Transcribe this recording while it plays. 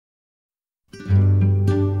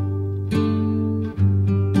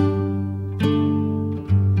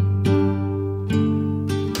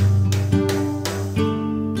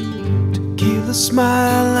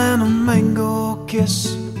smile and a mango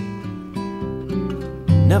kiss.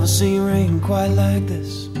 Never seen rain quite like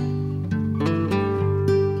this.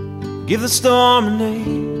 Give the storm a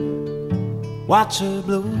name, watch her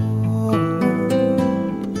blow.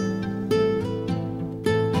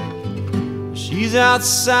 She's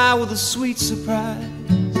outside with a sweet surprise.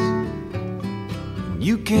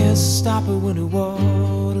 You can't stop her when the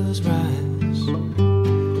waters rise.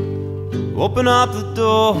 Open up the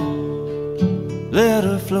door, let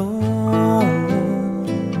her flow.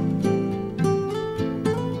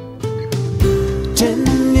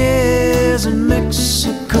 10 years in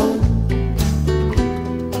Mexico,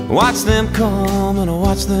 watch them come and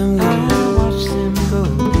watch them go.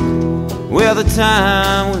 Well, the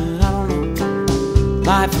time when I don't know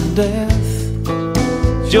life and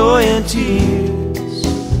death, joy and tears.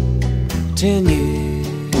 10 years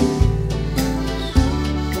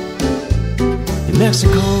in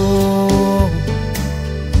Mexico.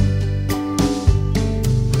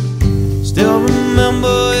 Still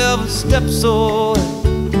remember every step so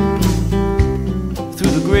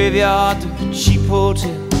through the graveyard to the cheap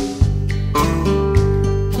hotel,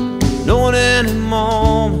 knowing any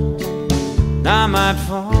moment I might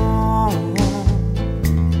fall.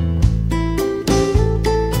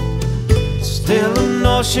 Still a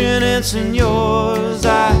notion in Senor's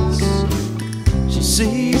eyes. She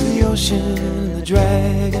sees the ocean and the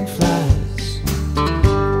dragonflies.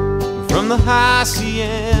 From the high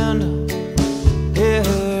hacienda, hear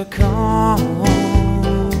her come.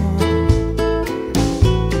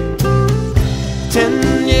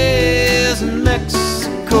 10 years in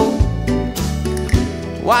Mexico,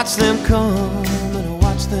 watch them come and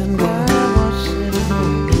watch them go.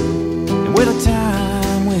 And with a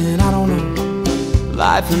time when I don't know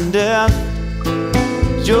life and death,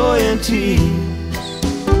 joy and tears.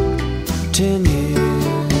 10 years.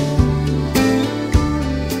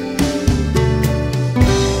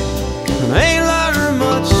 I ain't learned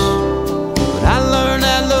much, but I learned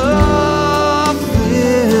that love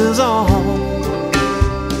is all.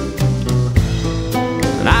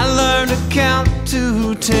 And I learned to count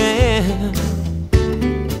to 10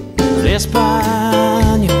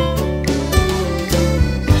 Español.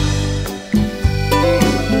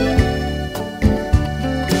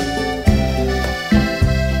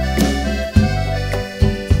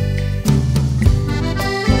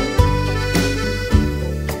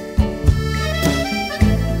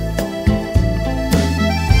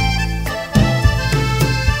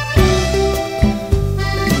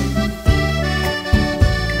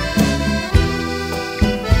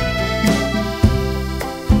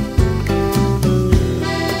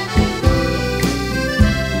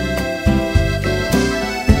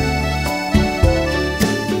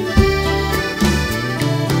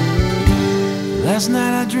 Last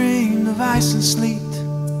night I dreamed of ice and sleet.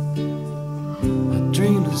 I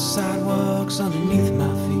dreamed of sidewalks underneath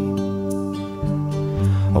my feet.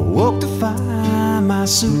 I woke to find my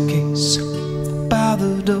suitcase by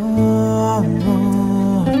the door.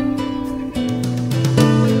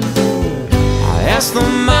 I asked the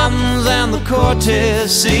mountains and the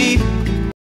Cortez Sea